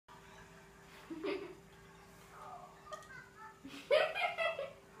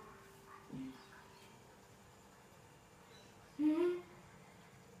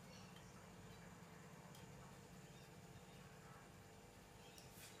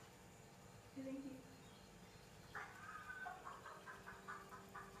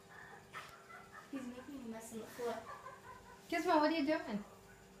Gizmo, what are you doing?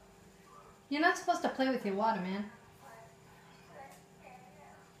 You're not supposed to play with your water, man.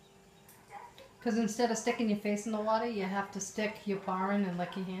 Because instead of sticking your face in the water, you have to stick your paw in and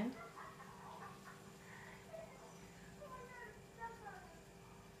lick your hand.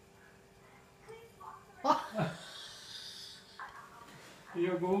 Oh.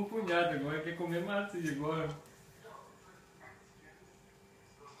 Jogou um punhado agora, quer comer matilha agora.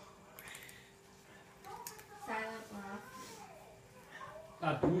 Silent laugh.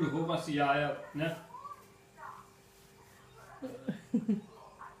 Tá duro, vou maciar ela, né?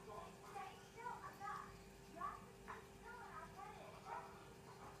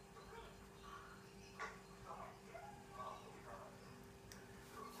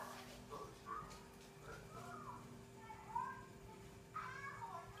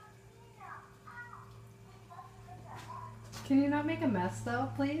 Can you not make a mess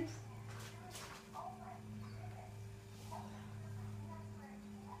though, please?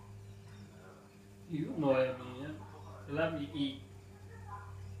 You annoy me, yeah? Let me eat.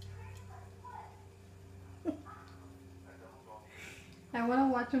 I want to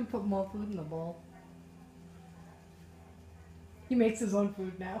watch him put more food in the bowl. He makes his own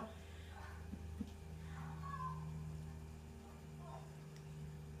food now.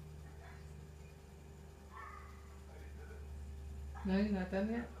 No, you're not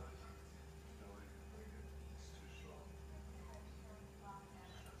done yet?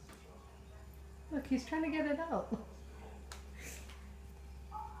 Look, he's trying to get it out.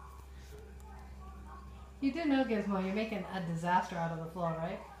 You do know, Gizmo, you're making a disaster out of the floor,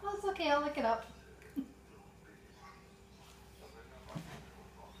 right? Well, it's okay, I'll lick it up.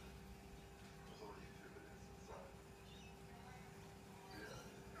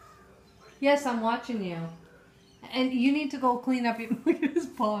 Yes, I'm watching you. And you need to go clean up your... Look at his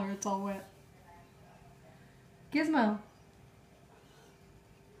paw, it's all wet. Gizmo.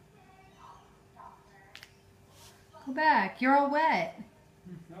 Go back, you're all wet.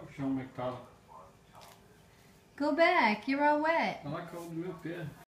 Nou, show me color. Go back, you're all wet. I like holding milk there.